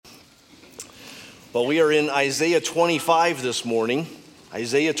Well, we are in Isaiah 25 this morning.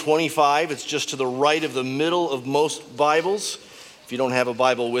 Isaiah 25, it's just to the right of the middle of most Bibles. If you don't have a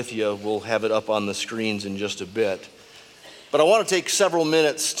Bible with you, we'll have it up on the screens in just a bit. But I want to take several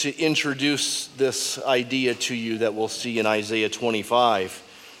minutes to introduce this idea to you that we'll see in Isaiah 25.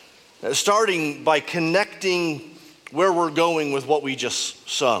 Starting by connecting where we're going with what we just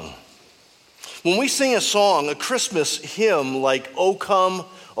sung. When we sing a song, a Christmas hymn like O Come,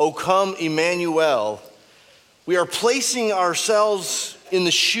 Emmanuel, we are placing ourselves in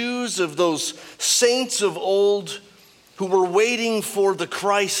the shoes of those saints of old who were waiting for the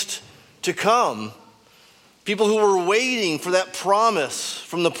Christ to come. People who were waiting for that promise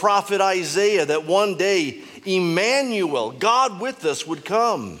from the prophet Isaiah that one day Emmanuel, God with us, would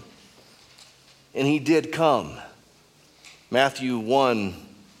come. And he did come. Matthew 1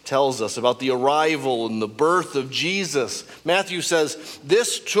 tells us about the arrival and the birth of Jesus. Matthew says,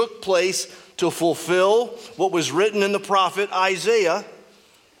 this took place to fulfill what was written in the prophet Isaiah.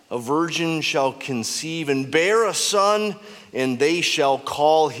 A virgin shall conceive and bear a son, and they shall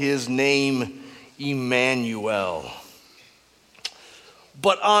call his name Emmanuel.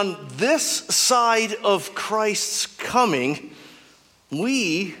 But on this side of Christ's coming,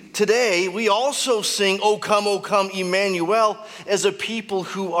 we also sing, O come, Emmanuel, as a people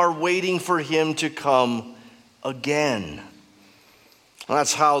who are waiting for him to come again.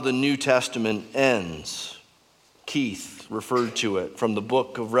 That's how the New Testament ends. Keith referred to it from the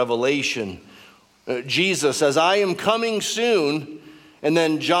book of Revelation. Jesus says, I am coming soon. And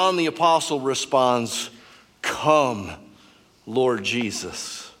then John the Apostle responds, come, Lord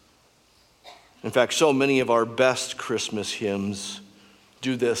Jesus. In fact, so many of our best Christmas hymns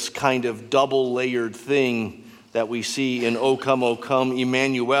do this kind of double-layered thing that we see in O come,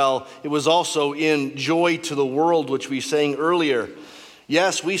 Emmanuel. It was also in Joy to the World, which we sang earlier.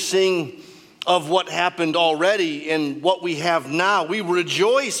 Yes, we sing of what happened already and what we have now. We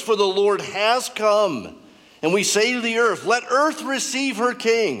rejoice for the Lord has come. And we say to the earth, let earth receive her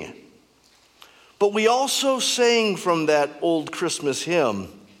king. But we also sang from that old Christmas hymn,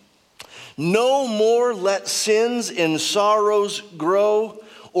 no more let sins and sorrows grow,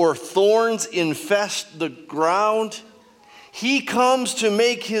 or thorns infest the ground. He comes to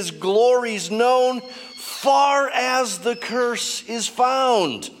make his glories known, far as the curse is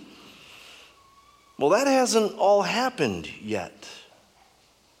found. Well, that hasn't all happened yet.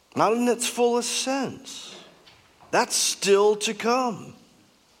 Not in its fullest sense. That's still to come.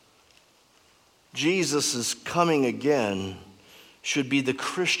 Jesus' coming again should be the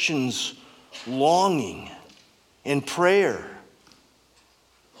Christian's longing and prayer.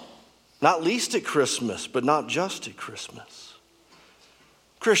 Not least at Christmas, but not just at Christmas.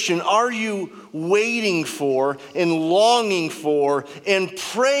 Christian, are you waiting for and longing for and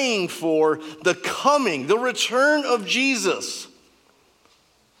praying for the coming, the return of Jesus?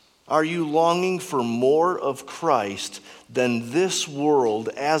 Are you longing for more of Christ than this world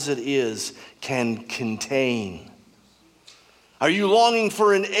as it is can contain? Are you longing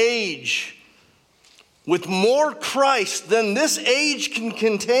for an age with more Christ than this age can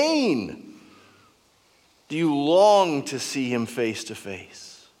contain? Do you long to see him face to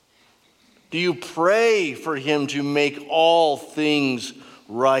face? Do you pray for him to make all things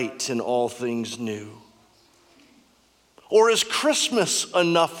right and all things new? Or is Christmas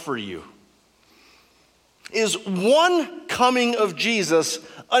enough for you? Is one coming of Jesus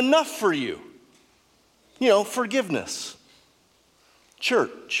enough for you? Forgiveness,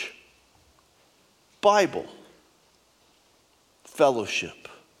 church, Bible, fellowship,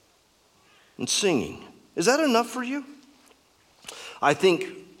 and singing. Is that enough for you? I think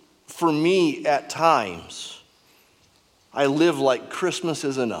for me at times, I live like Christmas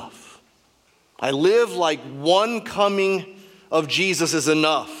is enough. I live like one coming of Jesus is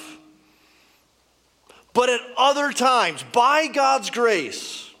enough. But at other times, by God's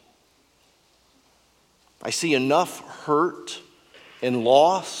grace, I see enough hurt and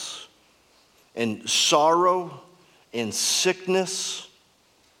loss and sorrow and sickness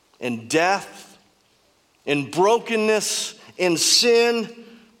and death and brokenness and sin,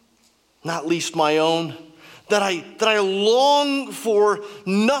 not least my own, that I long for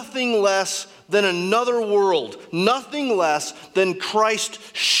nothing less than another world, nothing less than Christ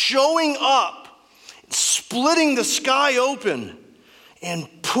showing up, splitting the sky open, and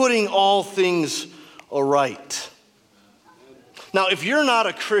putting all things aright. Now, if you're not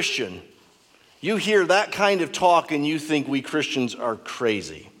a Christian, you hear that kind of talk and you think we Christians are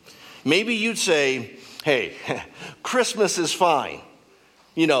crazy. Maybe you'd say, hey, Christmas is fine.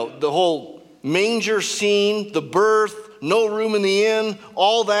 The whole manger scene, the birth, no room in the inn,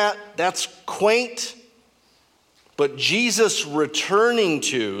 all that's quaint. But Jesus returning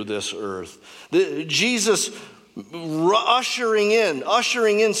to this earth, Jesus ushering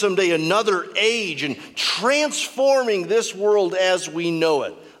in someday another age and transforming this world as we know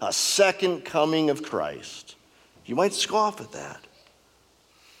it, a second coming of Christ. You might scoff at that.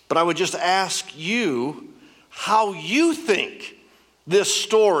 But I would just ask you how you think this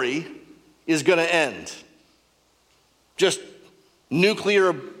story is going to end. Just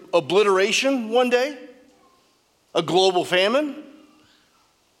nuclear obliteration one day? A global famine?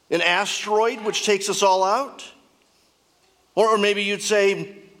 An asteroid which takes us all out? Or maybe you'd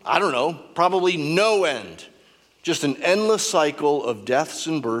say, I don't know, probably no end. Just an endless cycle of deaths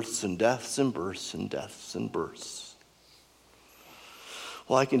and births and deaths and births and deaths and births.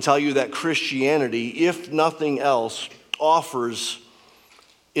 Well, I can tell you that Christianity, if nothing else, offers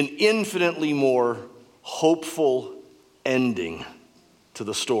an infinitely more hopeful ending to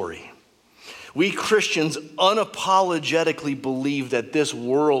the story. We Christians unapologetically believe that this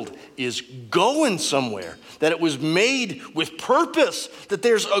world is going somewhere, that it was made with purpose, that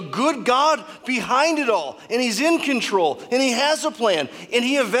there's a good God behind it all, and He's in control, and He has a plan, and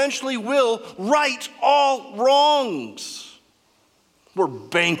He eventually will right all wrongs. We're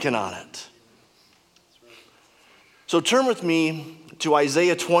banking on it. So turn with me to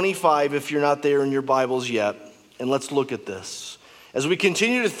Isaiah 25 if you're not there in your Bibles yet, and let's look at this. As we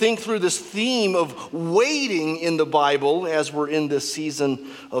continue to think through this theme of waiting in the Bible as we're in this season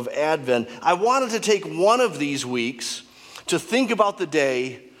of Advent, I wanted to take one of these weeks to think about the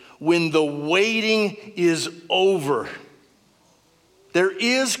day when the waiting is over. There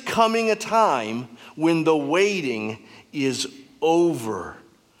is coming a time when the waiting is over.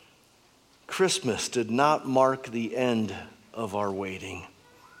 Christmas did not mark the end of our waiting.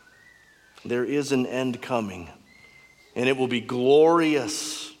 There is an end coming. And it will be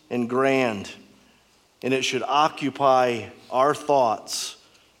glorious and grand. And it should occupy our thoughts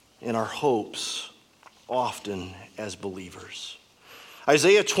and our hopes often as believers.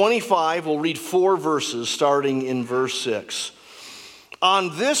 Isaiah 25, we'll read 4 verses starting in verse 6.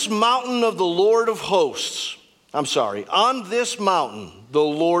 On this mountain of the Lord of hosts, on this mountain the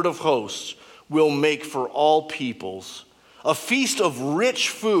Lord of hosts will make for all peoples a feast of rich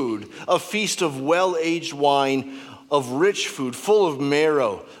food, a feast of well-aged wine, of rich food, full of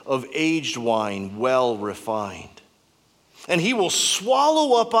marrow, of aged wine, well refined. And He will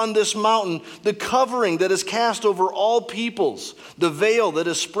swallow up on this mountain the covering that is cast over all peoples, the veil that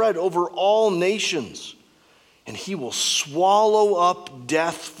is spread over all nations. And He will swallow up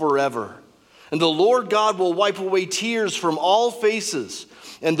death forever. And the Lord God will wipe away tears from all faces,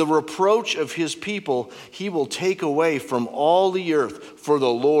 and the reproach of His people He will take away from all the earth, for the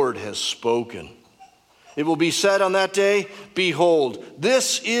Lord has spoken. It will be said on that day, behold,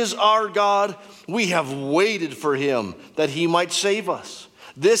 this is our God. We have waited for Him that He might save us.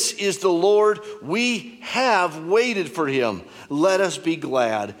 This is the Lord. We have waited for Him. Let us be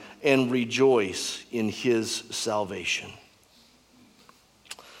glad and rejoice in His salvation.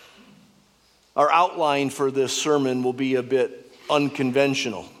 Our outline for this sermon will be a bit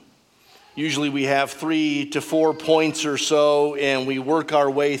unconventional. Usually we have 3 to 4 points or so, and we work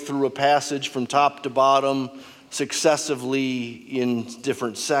our way through a passage from top to bottom successively in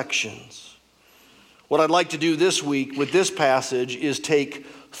different sections. What I'd like to do this week with this passage is take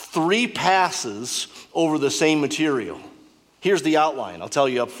 3 passes over the same material. Here's the outline, I'll tell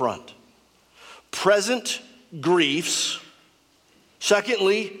you up front. Present griefs.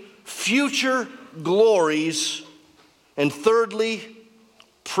 Secondly, future glories. And thirdly,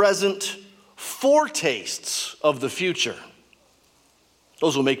 present foretastes of the future.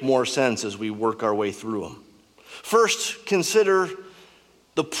 Those will make more sense as we work our way through them. First, consider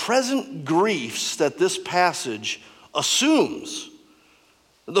the present griefs that this passage assumes.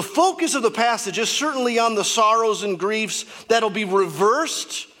 The focus of the passage is certainly on the sorrows and griefs that'll be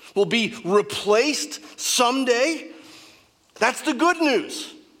reversed, will be replaced someday. That's the good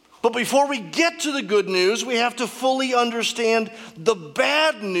news. But before we get to the good news, we have to fully understand the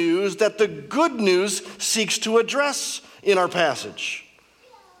bad news that the good news seeks to address in our passage.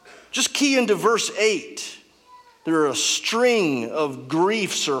 Just key into verse 8. There are a string of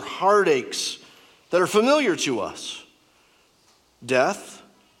griefs or heartaches that are familiar to us. Death,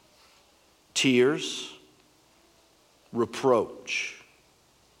 tears, reproach.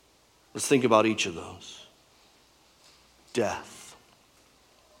 Let's think about each of those. Death.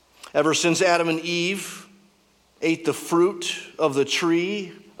 Ever since Adam and Eve ate the fruit of the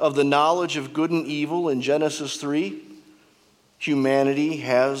tree of the knowledge of good and evil in Genesis 3, humanity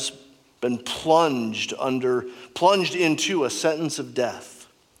has been plunged into a sentence of death.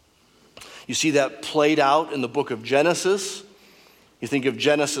 You see that played out in the book of Genesis. You think of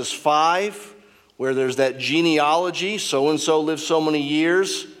Genesis 5, where there's that genealogy. So-and-so lived so many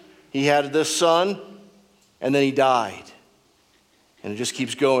years. He had this son, and then he died. And it just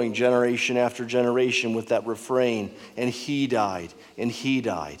keeps going generation after generation with that refrain. And he died, and he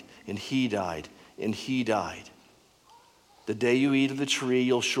died, and he died, and he died. The day you eat of the tree,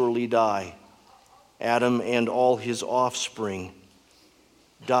 you'll surely die. Adam and all his offspring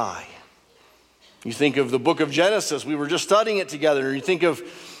die. You think of the book of Genesis. We were just studying it together. You think of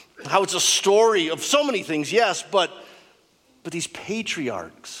how it's a story of so many things, yes, but these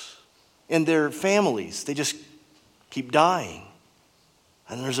patriarchs and their families, they just keep dying.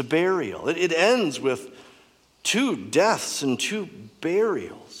 And there's a burial. It ends with 2 deaths and 2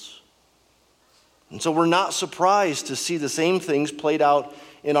 burials. And so we're not surprised to see the same things played out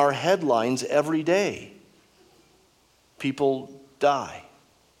in our headlines every day. People die.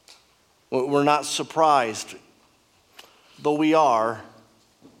 We're not surprised, though we are.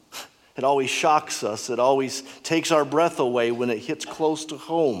 It always shocks us. It always takes our breath away when it hits close to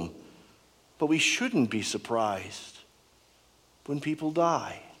home. But we shouldn't be surprised when people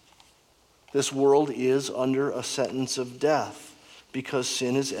die. This world is under a sentence of death because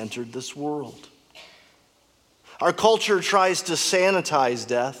sin has entered this world. Our culture tries to sanitize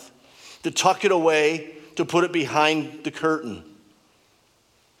death, to tuck it away, to put it behind the curtain.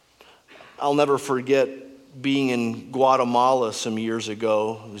 I'll never forget being in Guatemala some years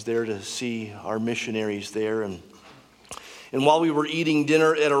ago. I was there to see our missionaries there. And while we were eating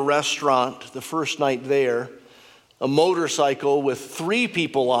dinner at a restaurant the first night there, a motorcycle with 3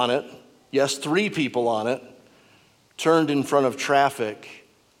 people on it, yes, 3 people on it, turned in front of traffic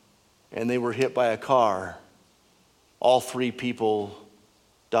and they were hit by a car. All 3 people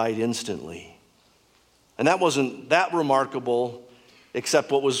died instantly. And that wasn't that remarkable,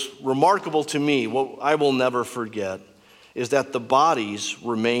 except what was remarkable to me, what I will never forget, is that the bodies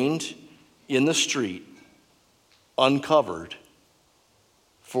remained in the street, uncovered,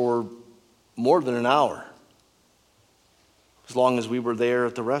 for more than an hour, as long as we were there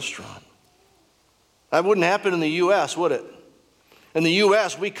at the restaurant. That wouldn't happen in the U.S., would it? In the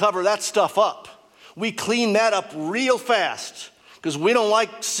U.S., we cover that stuff up. We clean that up real fast because we don't like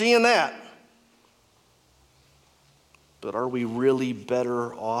seeing that. But are we really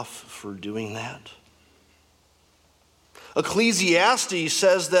better off for doing that? Ecclesiastes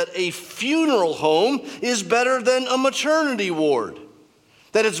says that a funeral home is better than a maternity ward.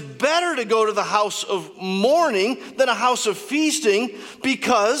 That it's better to go to the house of mourning than a house of feasting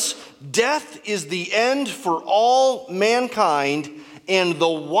because death is the end for all mankind and the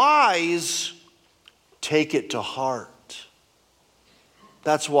wise take it to heart.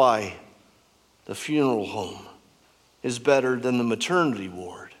 That's why the funeral home is better than the maternity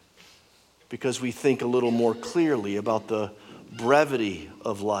ward, because we think a little more clearly about the brevity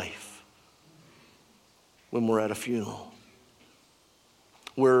of life when we're at a funeral.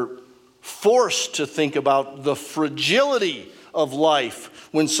 We're forced to think about the fragility of life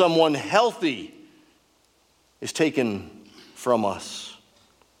when someone healthy is taken from us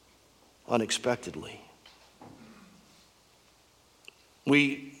unexpectedly.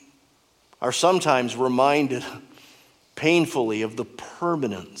 We are sometimes reminded painfully of the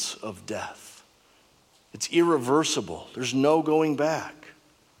permanence of death. It's irreversible. There's no going back.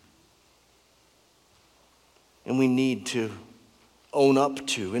 And we need to own up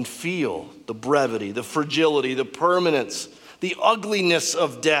to and feel the brevity, the fragility, the permanence, the ugliness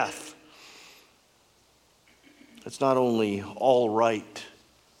of death. It's not only all right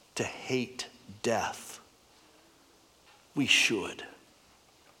to hate death. We should.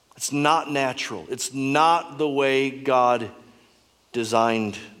 It's not natural. It's not the way God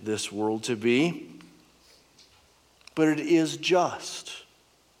designed this world to be. But it is just.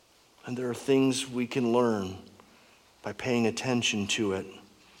 And there are things we can learn by paying attention to it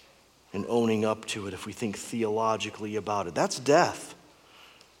and owning up to it if we think theologically about it. That's death.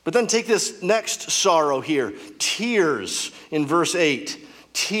 But then take this next sorrow here. Tears in verse 8.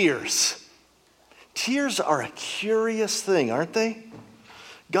 Tears. Tears are a curious thing, aren't they?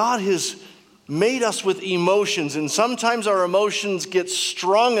 God has made us with emotions, and sometimes our emotions get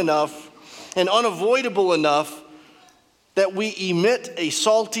strong enough and unavoidable enough that we emit a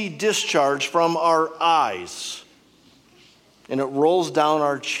salty discharge from our eyes, and it rolls down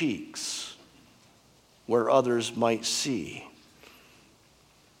our cheeks where others might see.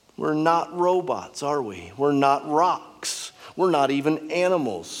 We're not robots, are we? We're not rocks. We're not even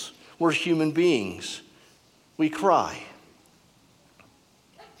animals. We're human beings. We cry.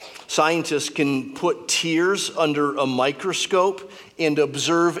 Scientists can put tears under a microscope and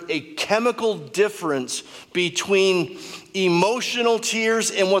observe a chemical difference between emotional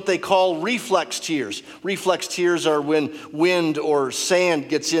tears and what they call reflex tears. Reflex tears are when wind or sand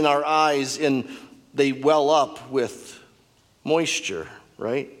gets in our eyes and they well up with moisture,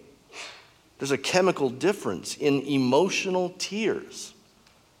 right? There's a chemical difference in emotional tears.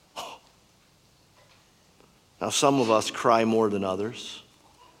 Now, some of us cry more than others.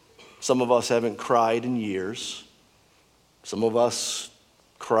 Some of us haven't cried in years. Some of us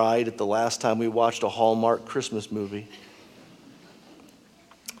cried at the last time we watched a Hallmark Christmas movie.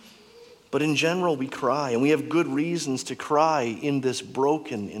 But in general, we cry, and we have good reasons to cry in this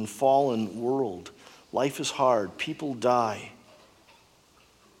broken and fallen world. Life is hard. People die.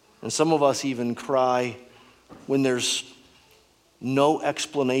 And some of us even cry when there's no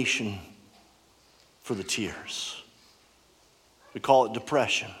explanation for the tears. We call it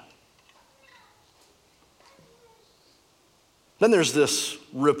depression. Then there's this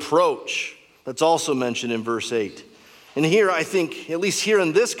reproach that's also mentioned in verse 8. And here, I think, at least here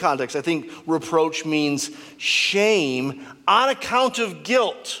in this context, I think reproach means shame on account of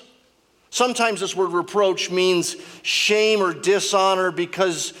guilt. Sometimes this word reproach means shame or dishonor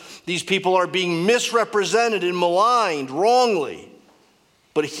because these people are being misrepresented and maligned wrongly.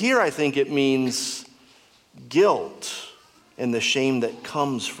 But here I think it means guilt and the shame that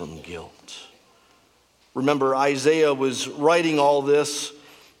comes from guilt. Remember, Isaiah was writing all this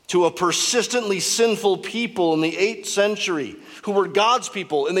to a persistently sinful people in the 8th century who were God's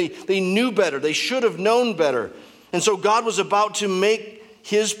people, and they knew better. They should have known better. And so God was about to make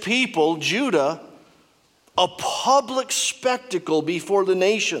his people, Judah, a public spectacle before the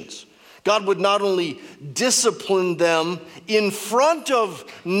nations. God would not only discipline them in front of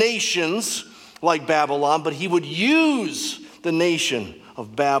nations like Babylon, but he would use the nation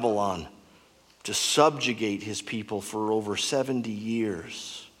of Babylon to subjugate his people for over 70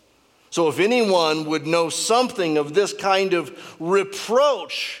 years. So if anyone would know something of this kind of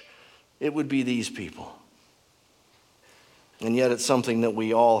reproach, it would be these people. And yet it's something that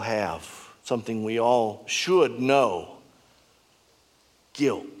we all have, something we all should know.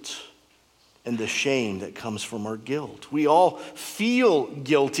 Guilt and the shame that comes from our guilt. We all feel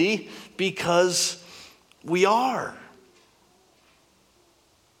guilty because we are.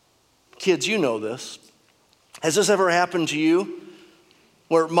 Kids, you know this. Has this ever happened to you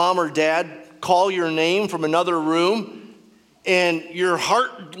where mom or dad call your name from another room and your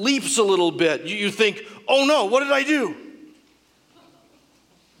heart leaps a little bit? You think, oh no, what did I do?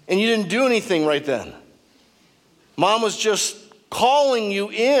 And you didn't do anything right then. Mom was just calling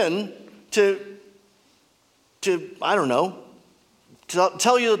you in to I don't know, to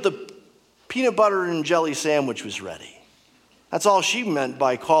tell you that the peanut butter and jelly sandwich was ready. That's all she meant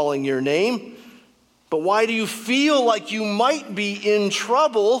by calling your name. But why do you feel like you might be in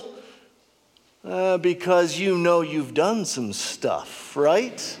trouble? Because you know you've done some stuff,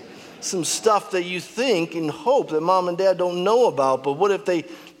 right? Some stuff that you think and hope that mom and dad don't know about. But what if they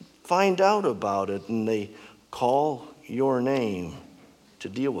find out about it and they call your name to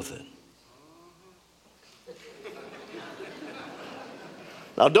deal with it?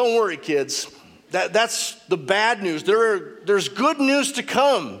 Now, don't worry, kids. That's the bad news. There's good news to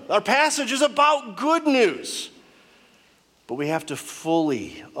come. Our passage is about good news. But we have to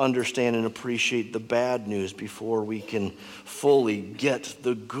fully understand and appreciate the bad news before we can fully get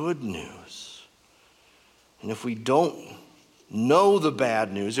the good news. And if we don't know the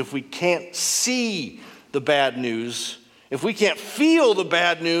bad news, if we can't see the bad news, if we can't feel the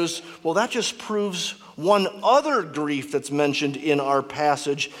bad news, well, that just proves one other grief that's mentioned in our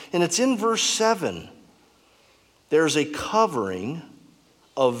passage, and it's in verse 7. There's a covering,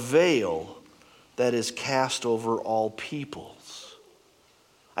 a veil that is cast over all peoples.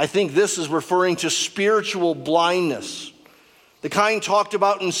 I think this is referring to spiritual blindness, the kind talked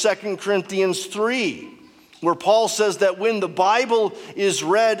about in 2 Corinthians 3, where Paul says that when the Bible is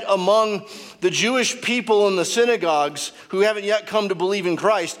read among the Jewish people in the synagogues who haven't yet come to believe in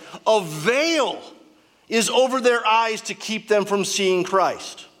Christ, a veil is over their eyes to keep them from seeing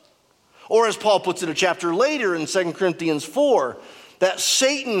Christ. Or as Paul puts it a chapter later in 2 Corinthians 4, that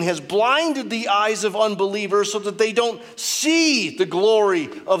Satan has blinded the eyes of unbelievers so that they don't see the glory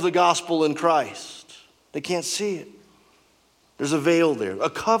of the gospel in Christ. They can't see it. There's a veil there, a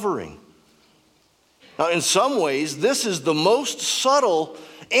covering. Now, in some ways, this is the most subtle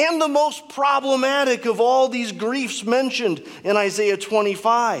and the most problematic of all these griefs mentioned in Isaiah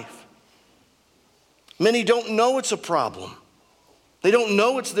 25. Many don't know it's a problem. They don't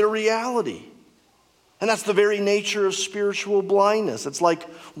know it's their reality. And that's the very nature of spiritual blindness. It's like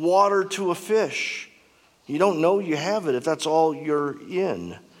water to a fish. You don't know you have it if that's all you're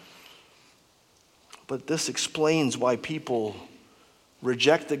in. But this explains why people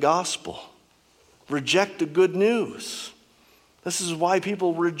reject the gospel, reject the good news. This is why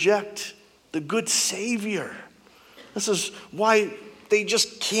people reject the good Savior. This is why they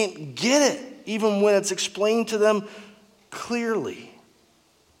just can't get it, even when it's explained to them clearly.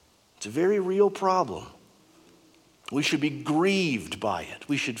 It's a very real problem. We should be grieved by it.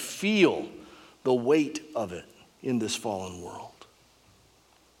 We should feel the weight of it in this fallen world.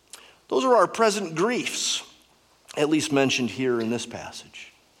 Those are our present griefs, at least mentioned here in this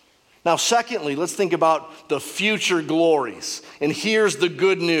passage. Now, secondly, let's think about the future glories. And here's the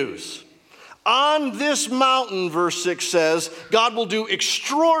good news. On this mountain, verse 6 says, God will do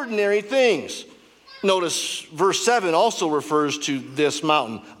extraordinary things. Notice verse 7 also refers to this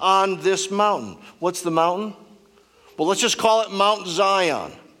mountain. On this mountain. What's the mountain? Well, let's just call it Mount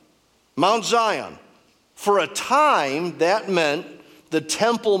Zion. Mount Zion. For a time, that meant the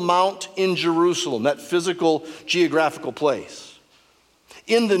Temple Mount in Jerusalem, that physical geographical place.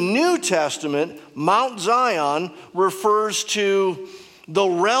 In the New Testament, Mount Zion refers to the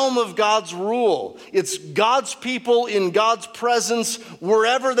realm of God's rule. It's God's people in God's presence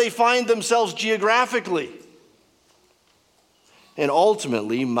wherever they find themselves geographically. And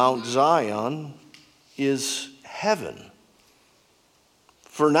ultimately, Mount Zion is heaven.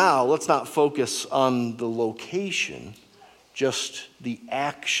 For now, let's not focus on the location, just the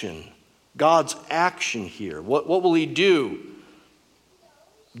action. God's action here. What will he do?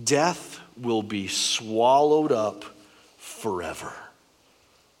 Death will be swallowed up forever.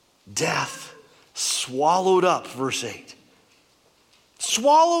 Death swallowed up, verse 8.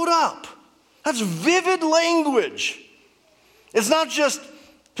 Swallowed up. That's vivid language. It's not just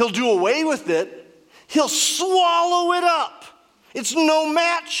he'll do away with it. He'll swallow it up. It's no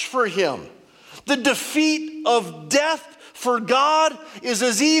match for him. The defeat of death for God is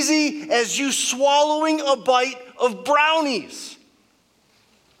as easy as you swallowing a bite of brownies.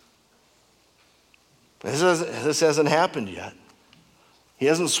 This hasn't happened yet. He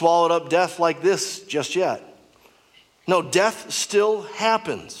hasn't swallowed up death like this just yet. No, death still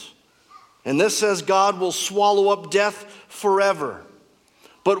happens. And this says God will swallow up death forever.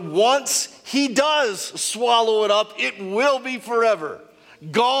 But once he does swallow it up, it will be forever.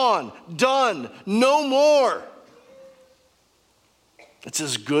 Gone, done, no more. It's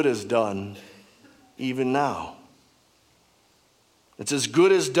as good as done even now. It's as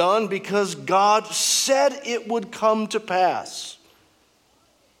good as done because God said it would come to pass.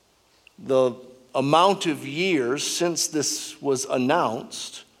 The amount of years since this was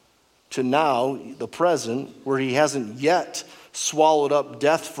announced to now, the present, where he hasn't yet swallowed up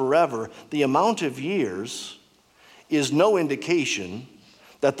death forever, the amount of years is no indication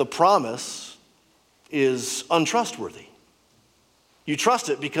that the promise is untrustworthy. You trust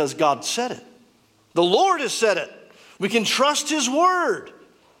it because God said it. The Lord has said it. We can trust his word,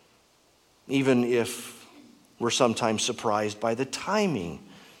 even if we're sometimes surprised by the timing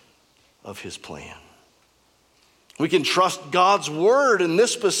of his plan. We can trust God's word and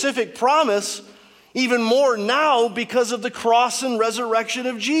this specific promise even more now because of the cross and resurrection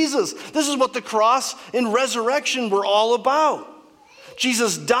of Jesus. This is what the cross and resurrection were all about.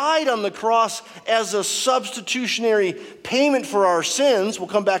 Jesus died on the cross as a substitutionary payment for our sins. We'll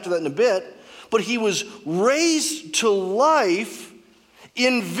come back to that in a bit. But he was raised to life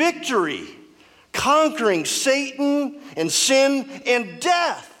in victory, conquering Satan and sin and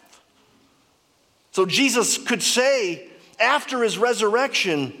death. So Jesus could say after his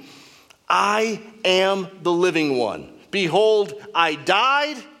resurrection, I am the living one. Behold, I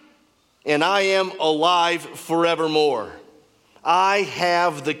died and I am alive forevermore. I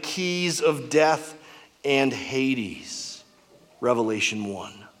have the keys of death and Hades. Revelation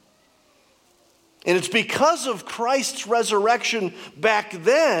 1. And it's because of Christ's resurrection back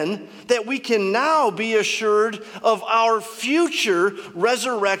then that we can now be assured of our future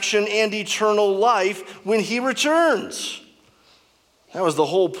resurrection and eternal life when he returns. That was the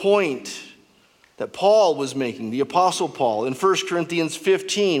whole point that Paul was making, the Apostle Paul, in 1 Corinthians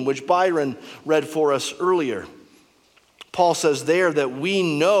 15, which Byron read for us earlier. Paul says there that we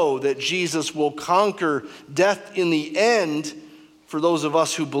know that Jesus will conquer death in the end for those of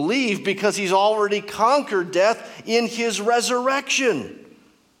us who believe, because he's already conquered death in his resurrection.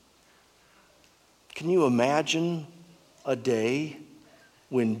 Can you imagine a day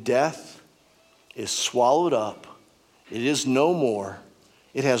when death is swallowed up? It is no more.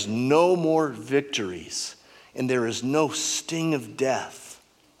 It has no more victories, and there is no sting of death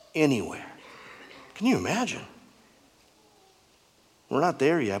anywhere. Can you imagine? We're not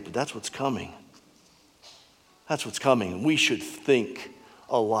there yet, but that's what's coming. That's what's coming. We should think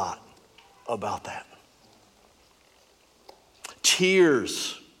a lot about that.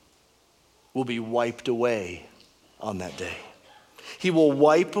 Tears will be wiped away on that day. He will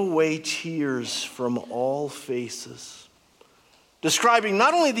wipe away tears from all faces. Describing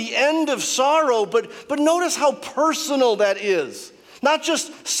not only the end of sorrow, but notice how personal that is. Not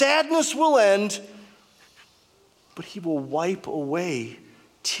just sadness will end, but he will wipe away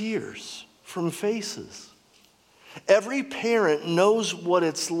tears from faces. Every parent knows what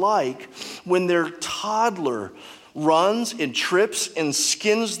it's like when their toddler runs and trips and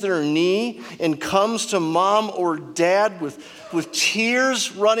skins their knee and comes to mom or dad with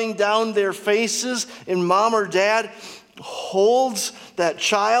tears running down their faces, and mom or dad holds that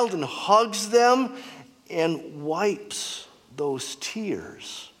child and hugs them and wipes those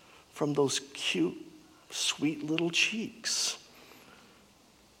tears from those cute, sweet little cheeks.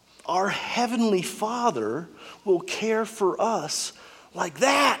 Our Heavenly Father will care for us like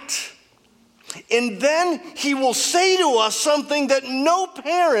that. And then he will say to us something that no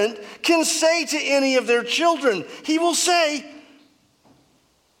parent can say to any of their children. He will say,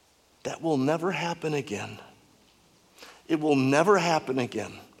 that will never happen again. It will never happen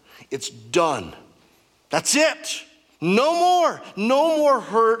again. It's done. That's it. No more. No more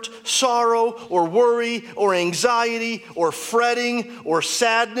hurt, sorrow, or worry, or anxiety, or fretting, or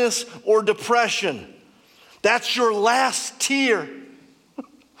sadness, or depression. That's your last tear.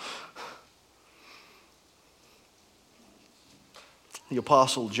 The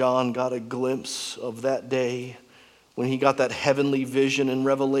Apostle John got a glimpse of that day when he got that heavenly vision in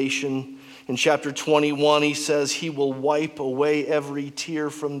Revelation. In chapter 21, he says, he will wipe away every tear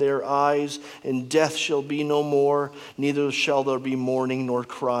from their eyes, and death shall be no more. Neither shall there be mourning, nor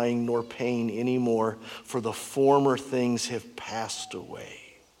crying, nor pain anymore, for the former things have passed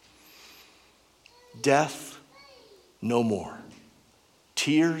away. Death, no more.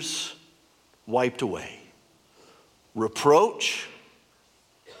 Tears, wiped away. Reproach,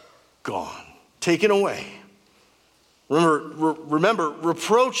 gone, taken away. Remember,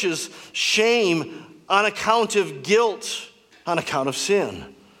 reproach is shame on account of guilt, on account of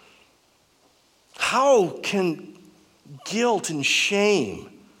sin. How can guilt and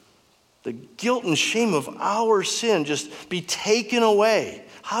shame, the guilt and shame of our sin, just be taken away?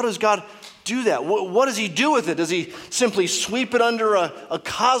 How does God do that? What does he do with it? Does he simply sweep it under a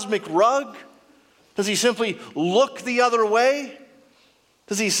cosmic rug? Does he simply look the other way?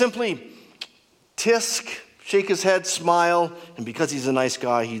 Does he simply tisk, shake his head, smile, and because he's a nice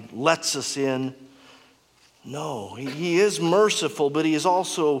guy, he lets us in? No, he is merciful, but he is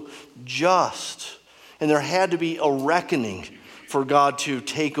also just. And there had to be a reckoning for God to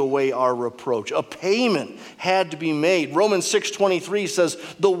take away our reproach. A payment had to be made. Romans 6:23 says,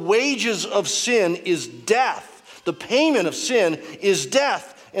 the wages of sin is death. The payment of sin is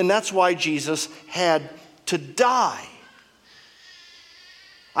death. And that's why Jesus had to die.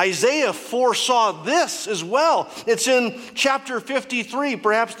 Isaiah foresaw this as well. It's in chapter 53,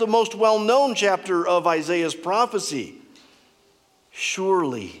 perhaps the most well-known chapter of Isaiah's prophecy.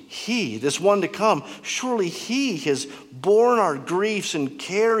 Surely he, this one to come, surely he has borne our griefs and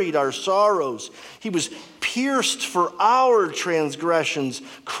carried our sorrows. He was pierced for our transgressions,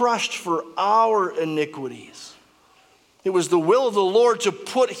 crushed for our iniquities. It was the will of the Lord to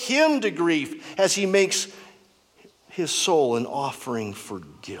put him to grief as he makes his soul an offering for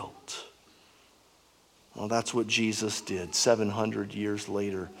guilt. Well, that's what Jesus did 700 years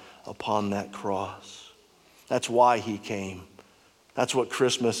later upon that cross. That's why he came. That's what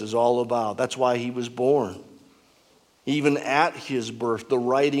Christmas is all about. That's why he was born. Even at his birth, the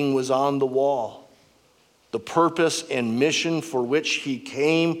writing was on the wall. The purpose and mission for which he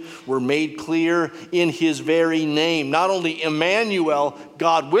came were made clear in his very name. Not only Emmanuel,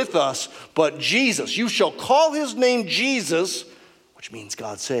 God with us, but Jesus. You shall call his name Jesus, which means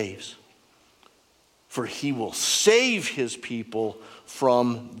God saves. For he will save his people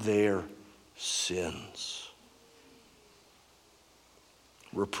from their sins.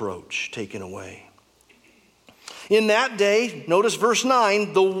 Reproach taken away. In that day, notice verse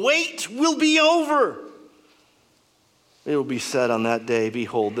 9, the wait will be over. It will be said on that day,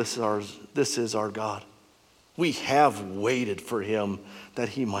 behold, this is our God. We have waited for him that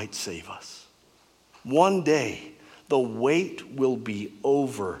he might save us. One day, the wait will be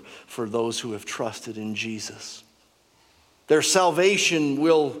over for those who have trusted in Jesus. Their salvation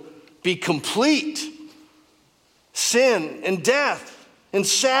will be complete. Sin and death and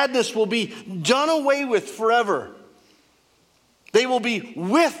sadness will be done away with forever. They will be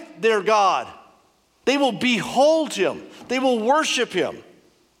with their God. They will behold him. They will worship him.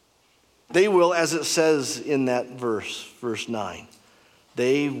 They will, as it says in that verse 9,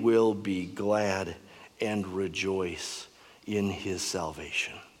 they will be glad and rejoice in his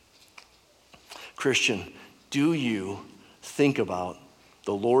salvation. Christian, do you think about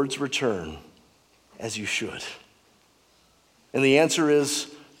the Lord's return as you should? And the answer is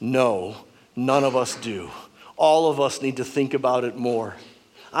no, none of us do. All of us need to think about it more.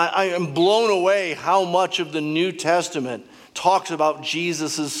 I am blown away how much of the New Testament talks about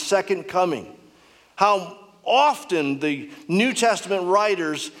Jesus' second coming. How often the New Testament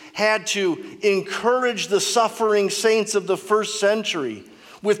writers had to encourage the suffering saints of the first century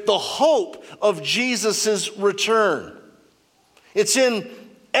with the hope of Jesus' return. It's in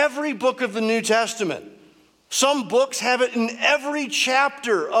every book of the New Testament. Some books have it in every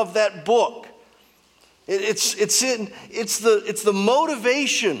chapter of that book. It's the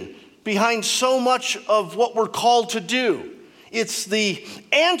motivation behind so much of what we're called to do. It's the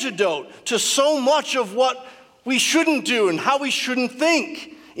antidote to so much of what we shouldn't do and how we shouldn't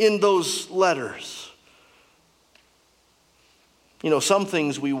think in those letters. You know, some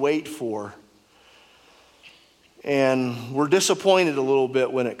things we wait for, and we're disappointed a little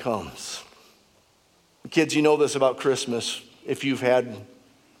bit when it comes. Kids, you know this about Christmas. If you've had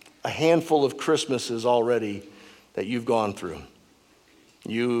a handful of Christmases already that you've gone through,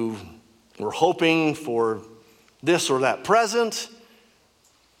 you were hoping for this or that present,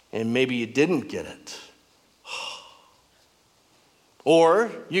 and maybe you didn't get it. Or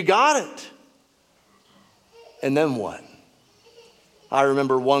you got it. And then what? I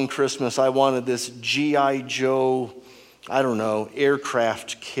remember one Christmas I wanted this G.I. Joe,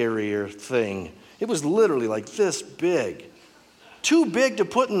 aircraft carrier thing. It was literally like this big. Too big to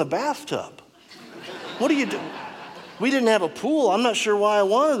put in the bathtub. What do you do? We didn't have a pool. I'm not sure why I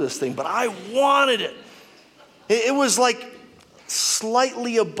wanted this thing, but I wanted it. It was like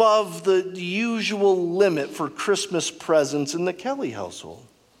slightly above the usual limit for Christmas presents in the Kelly household.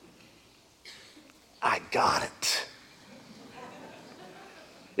 I got it.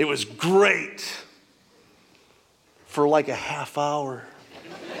 It was great for like a half hour.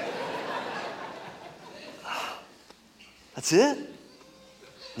 That's it.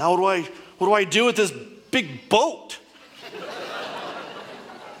 Now what do I do with this big boat?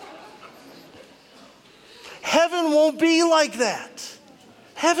 Heaven won't be like that.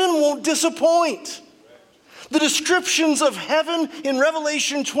 Heaven won't disappoint. The descriptions of heaven in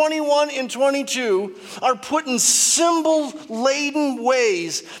Revelation 21 and 22 are put in symbol-laden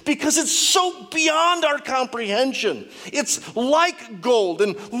ways because it's so beyond our comprehension. It's like gold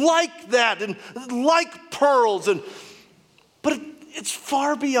and like that and like pearls, but it's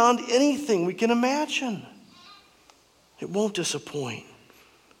far beyond anything we can imagine. It won't disappoint.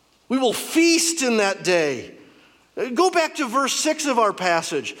 We will feast in that day. Go back to verse 6 of our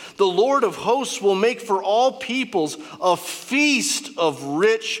passage. The Lord of hosts will make for all peoples a feast of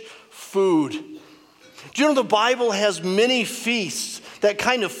rich food. Do you know the Bible has many feasts that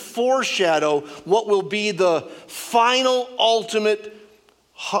kind of foreshadow what will be the final, ultimate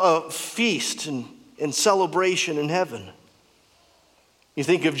feast and celebration in heaven? You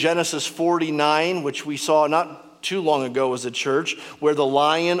think of Genesis 49, which we saw not too long ago as a church, where the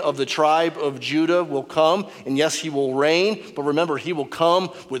Lion of the tribe of Judah will come, and yes, he will reign, but remember, he will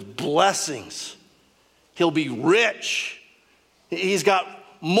come with blessings. He'll be rich. He's got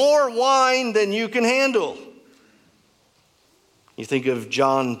more wine than you can handle. You think of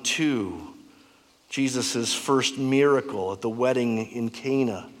John 2, Jesus' first miracle at the wedding in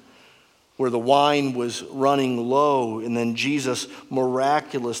Cana, where the wine was running low, and then Jesus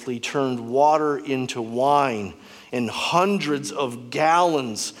miraculously turned water into wine, and hundreds of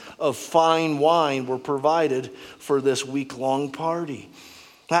gallons of fine wine were provided for this week-long party.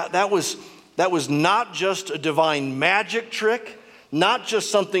 That was not just a divine magic trick, not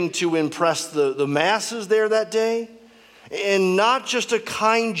just something to impress the masses there that day, and not just a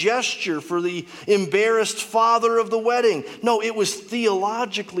kind gesture for the embarrassed father of the wedding. No, it was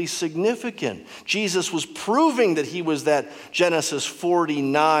theologically significant. Jesus was proving that he was that Genesis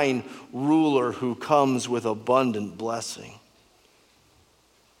 49 ruler who comes with abundant blessing.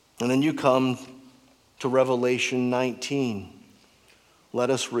 And then you come to Revelation 19. Let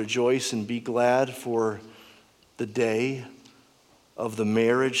us rejoice and be glad, for the day of the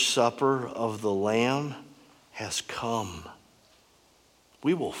marriage supper of the Lamb has come.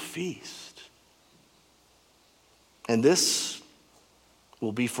 We will feast. And this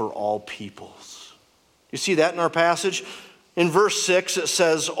will be for all peoples. You see that in our passage? In verse 6, it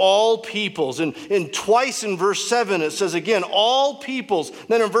says, all peoples. And twice in verse 7, it says again, all peoples.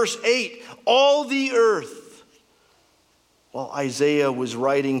 Then in verse 8, all the earth. Well, Isaiah was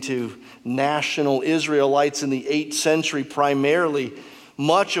writing to national Israelites in the 8th century primarily.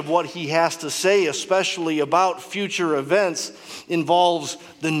 Much of what he has to say, especially about future events, involves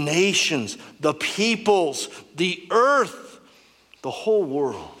the nations, the peoples, the earth, the whole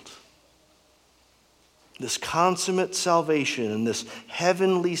world. This consummate salvation and this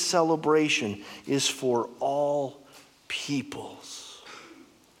heavenly celebration is for all peoples.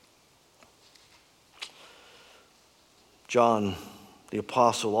 John the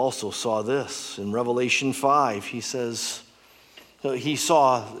apostle also saw this in Revelation 5. He says he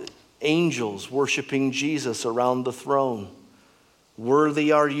saw angels worshiping Jesus around the throne.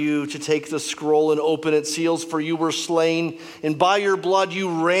 Worthy are you to take the scroll and open its seals, for you were slain, and by your blood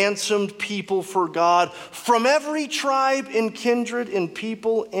you ransomed people for God from every tribe and kindred and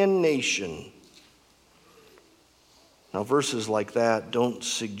people and nation. Now, verses like that don't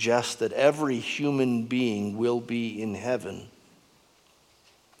suggest that every human being will be in heaven.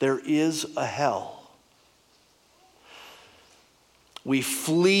 There is a hell. We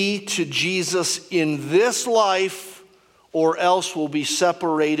flee to Jesus in this life, or else we'll be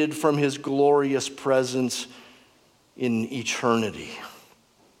separated from his glorious presence in eternity.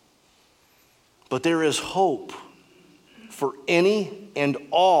 But there is hope for any and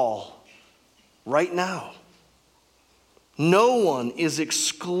all right now. No one is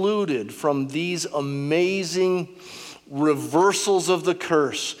excluded from these amazing reversals of the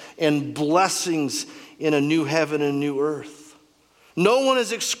curse and blessings in a new heaven and new earth. No one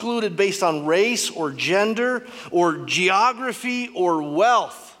is excluded based on race or gender or geography or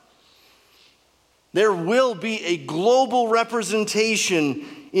wealth. There will be a global representation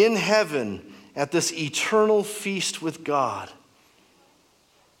in heaven at this eternal feast with God.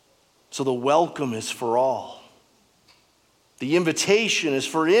 So the welcome is for all. The invitation is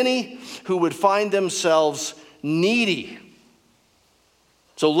for any who would find themselves needy.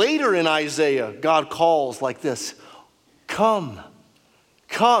 So later in Isaiah, God calls like this, "Come.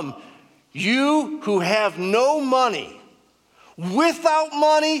 Come, you who have no money, without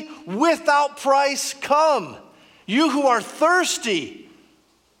price, come. You who are thirsty,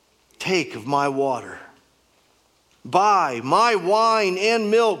 take of my water. Buy my wine and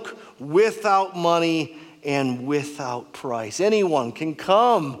milk without money and without price." Anyone can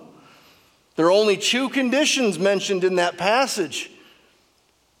come. There are only two conditions mentioned in that passage.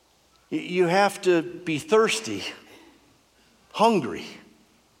 You have to be thirsty, hungry.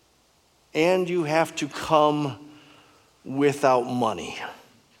 And you have to come without money.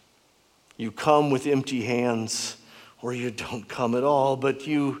 You come with empty hands, or you don't come at all. But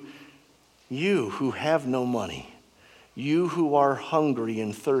you who have no money, you who are hungry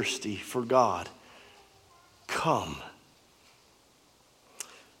and thirsty for God, come.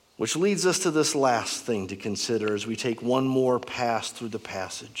 Which leads us to this last thing to consider as we take one more pass through the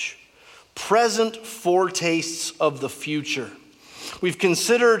passage. Present foretastes of the future. We've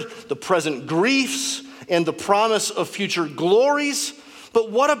considered the present griefs and the promise of future glories,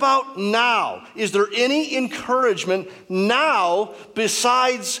 but what about now? Is there any encouragement now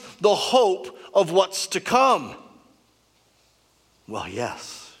besides the hope of what's to come? Well,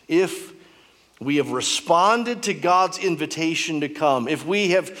 yes. If we have responded to God's invitation to come, if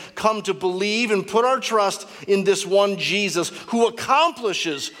we have come to believe and put our trust in this one Jesus who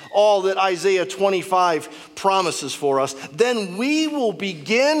accomplishes all that Isaiah 25 promises for us, then we will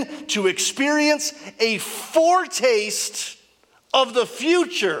begin to experience a foretaste of the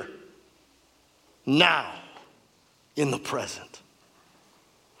future now in the present.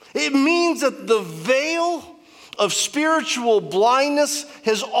 It means that the veil of spiritual blindness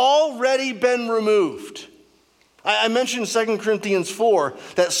has already been removed. I mentioned 2 Corinthians 4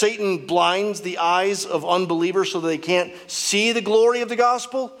 that Satan blinds the eyes of unbelievers so that they can't see the glory of the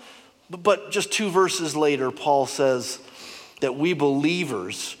gospel. But just 2 verses later, Paul says that we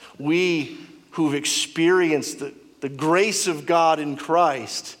believers, we who've experienced the grace of God in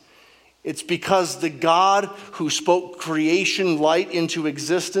Christ, it's because the God who spoke creation light into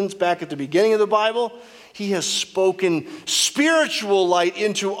existence back at the beginning of the Bible, he has spoken spiritual light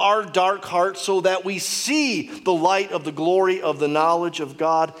into our dark hearts so that we see the light of the glory of the knowledge of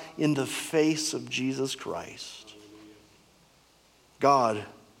God in the face of Jesus Christ. God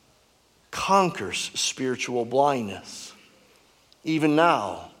conquers spiritual blindness. Even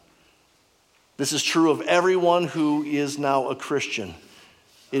now, this is true of everyone who is now a Christian.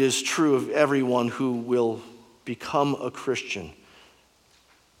 It is true of everyone who will become a Christian.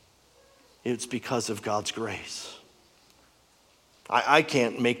 It's because of God's grace. I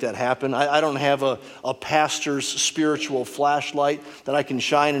can't make that happen. I don't have a pastor's spiritual flashlight that I can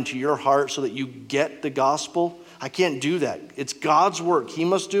shine into your heart so that you get the gospel. I can't do that. It's God's work. He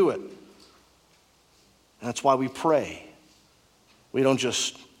must do it. And that's why we pray. We don't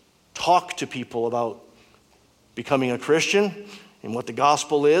just talk to people about becoming a Christian and what the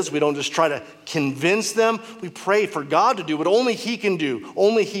gospel is. We don't just try to convince them. We pray for God to do what only He can do.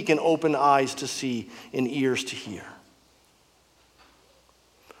 Only He can open eyes to see and ears to hear.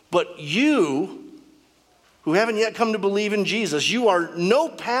 But you, who haven't yet come to believe in Jesus, you are no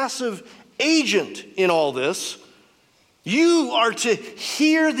passive agent in all this. You are to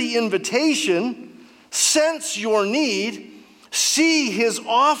hear the invitation, sense your need, see His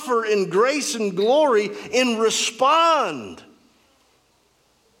offer in grace and glory, and respond.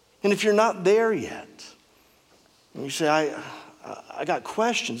 And if you're not there yet, and you say, I got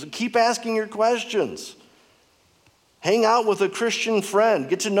questions, keep asking your questions. Hang out with a Christian friend.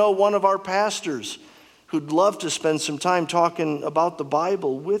 Get to know one of our pastors who'd love to spend some time talking about the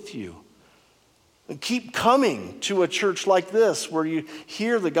Bible with you. And keep coming to a church like this where you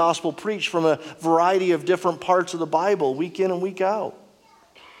hear the gospel preached from a variety of different parts of the Bible week in and week out.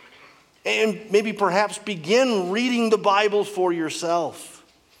 And maybe perhaps begin reading the Bible for yourself.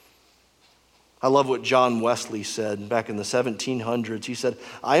 I love what John Wesley said back in the 1700s. He said,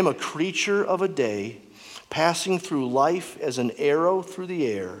 I am a creature of a day, passing through life as an arrow through the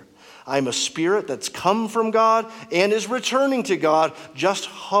air. I am a spirit that's come from God and is returning to God, just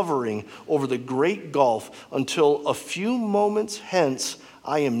hovering over the great gulf until a few moments hence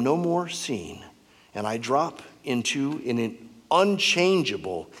I am no more seen, and I drop into an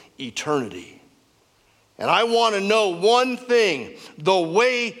unchangeable eternity. And I want to know one thing, the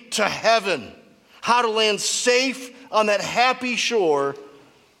way to heaven, how to land safe on that happy shore,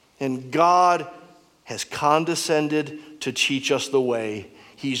 and God has condescended to teach us the way.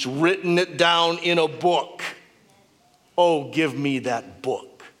 He's written it down in a book. Oh, give me that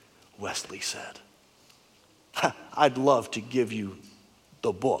book, Wesley said. I'd love to give you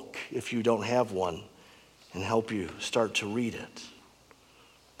the book if you don't have one and help you start to read it.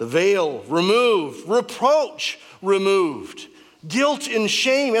 The veil removed, reproach removed. Guilt and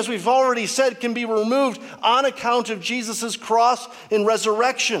shame, as we've already said, can be removed on account of Jesus' cross and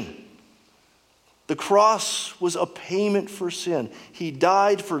resurrection. The cross was a payment for sin. He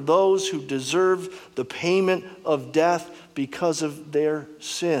died for those who deserved the payment of death because of their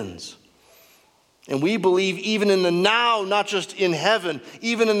sins. And we believe even in the now, not just in heaven,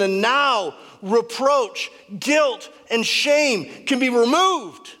 even in the now, reproach, guilt, and shame can be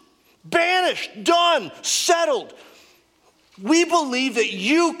removed, banished, done, settled. We believe that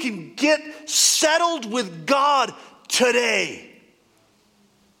you can get settled with God today.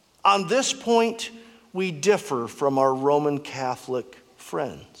 On this point, we differ from our Roman Catholic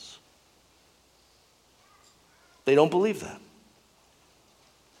friends. They don't believe that.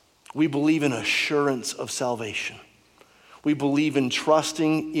 We believe in assurance of salvation. We believe in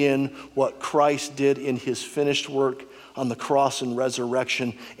trusting in what Christ did in His finished work on the cross and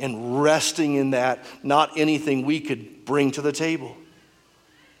resurrection, and resting in that, not anything we could bring to the table.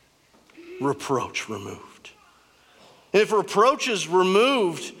 Reproach removed. And if reproach is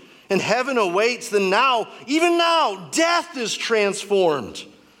removed, and heaven awaits, then now, even now, death is transformed.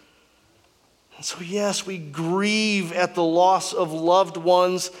 And so yes, we grieve at the loss of loved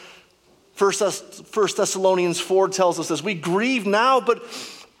ones. 1 Thessalonians 4 tells us this. We grieve now,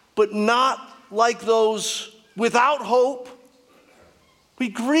 but not like those without hope. We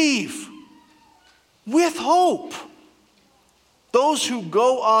grieve with hope. Those who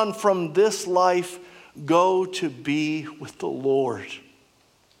go on from this life go to be with the Lord.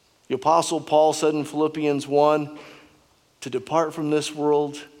 The Apostle Paul said in Philippians 1, to depart from this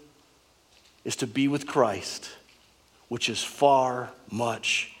world is to be with Christ, which is far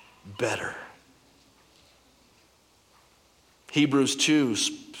much better. Hebrews 2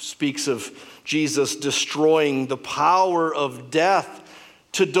 speaks of Jesus destroying the power of death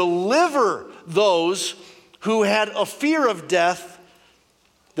to deliver those who had a fear of death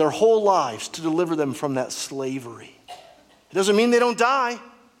their whole lives, to deliver them from that slavery. It doesn't mean they don't die.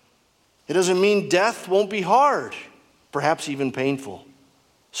 It doesn't mean death won't be hard, perhaps even painful,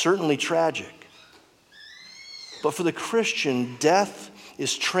 certainly tragic. But for the Christian, death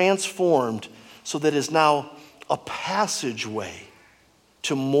is transformed so that it is now a passageway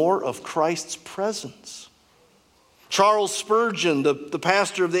to more of Christ's presence. Charles Spurgeon, the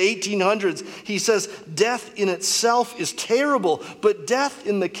pastor of the 1800s, he says, death in itself is terrible, but death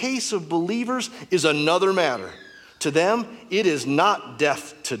in the case of believers is another matter. To them, it is not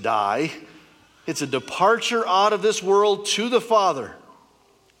death to die, It's a departure out of this world to the Father.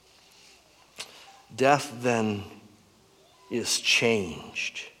 Death then is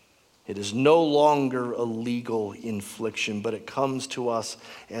changed. It is no longer a legal infliction, but it comes to us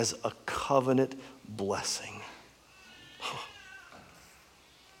as a covenant blessing.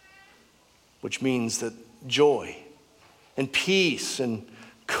 Which means that joy and peace and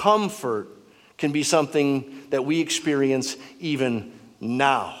comfort can be something that we experience even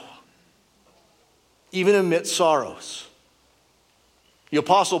now, even amidst sorrows. The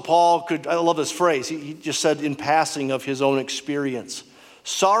Apostle Paul I love this phrase, he just said in passing of his own experience,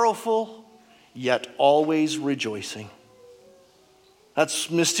 sorrowful, yet always rejoicing. That's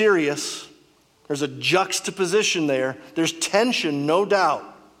mysterious. There's a juxtaposition there. There's tension, no doubt.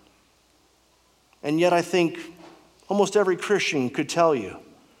 And yet I think almost every Christian could tell you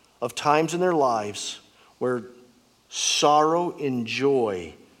of times in their lives where sorrow and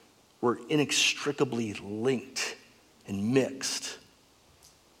joy were inextricably linked and mixed,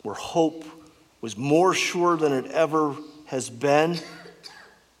 where hope was more sure than it ever has been,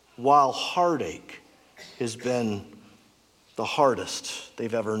 while heartache has been the hardest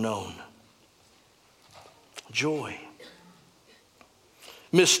they've ever known. Joy.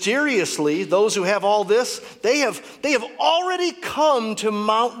 Mysteriously, those who have all this, they have already come to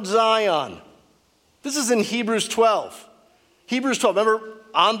Mount Zion. This is in Hebrews 12. Hebrews 12, remember,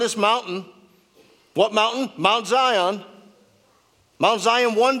 on this mountain. What mountain? Mount Zion. Mount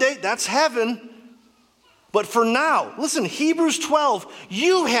Zion one day, that's heaven. But for now, listen, Hebrews 12,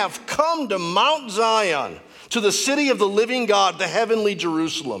 you have come to Mount Zion, to the city of the living God, the heavenly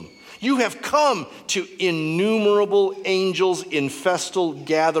Jerusalem. You have come to innumerable angels in festal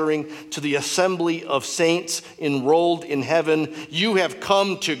gathering, to the assembly of saints enrolled in heaven. You have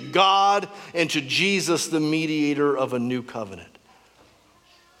come to God and to Jesus, the mediator of a new covenant.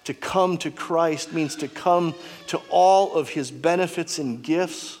 To come to Christ means to come to all of his benefits and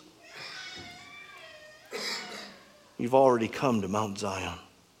gifts. You've already come to Mount Zion.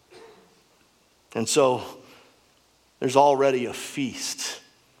 And so there's already a feast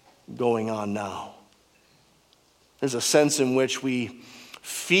going on now. There's a sense in which we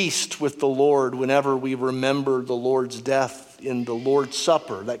feast with the Lord whenever we remember the Lord's death in the Lord's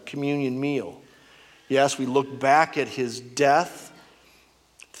Supper, that communion meal. Yes, we look back at his death,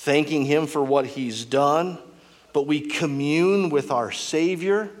 thanking him for what he's done, but we commune with our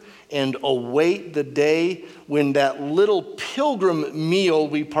Savior and await the day when that little pilgrim meal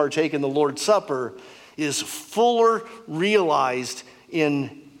we partake in the Lord's Supper is fuller realized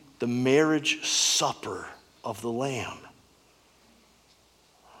in the marriage supper of the Lamb.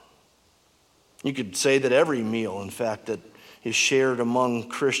 You could say that every meal, in fact, that is shared among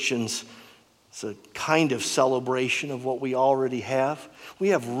Christians is a kind of celebration of what we already have. We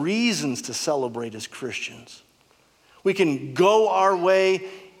have reasons to celebrate as Christians. We can go our way,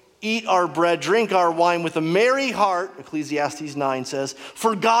 eat our bread, drink our wine with a merry heart, Ecclesiastes 9 says,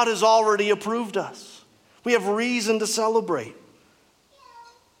 for God has already approved us. We have reason to celebrate.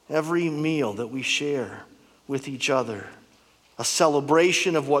 Every meal that we share with each other, a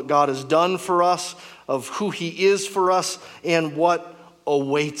celebration of what God has done for us, of who he is for us, and what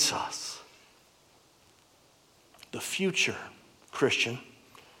awaits us. The future, Christian,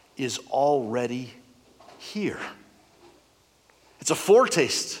 is already here. It's a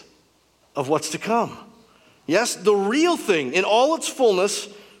foretaste of what's to come. Yes, the real thing in all its fullness,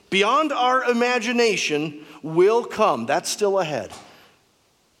 beyond our imagination, will come. That's still ahead.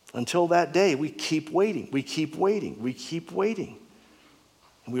 Until that day, we keep waiting, we keep waiting, we keep waiting.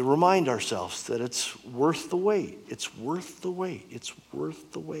 And we remind ourselves that it's worth the wait. It's worth the wait. It's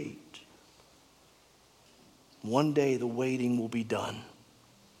worth the wait. One day the waiting will be done.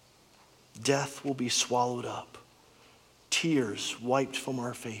 Death will be swallowed up. Tears wiped from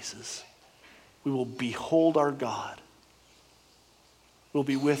our faces. We will behold our God. We'll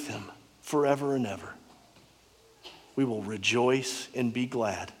be with him forever and ever. We will rejoice and be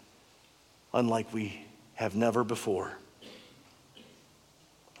glad, unlike we have never before.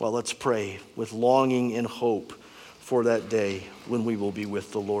 Well, let's pray with longing and hope for that day when we will be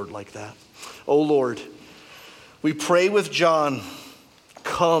with the Lord like that. Oh Lord, we pray with John,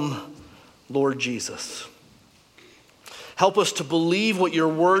 come, Lord Jesus. Help us to believe what your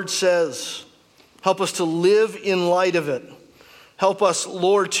word says. Help us to live in light of it. Help us,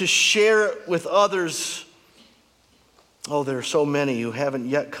 Lord, to share it with others. Oh, there are so many who haven't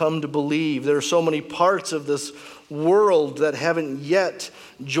yet come to believe. There are so many parts of this world that haven't yet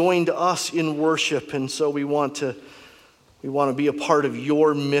joined us in worship. And so we want to be a part of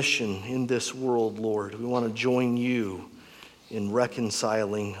your mission in this world, Lord. We want to join you in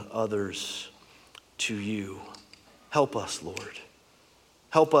reconciling others to you. Help us, Lord.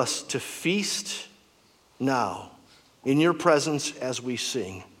 Help us to feast now in your presence as we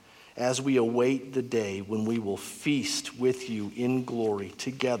sing, as we await the day when we will feast with you in glory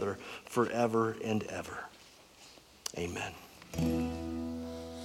together forever and ever. Amen.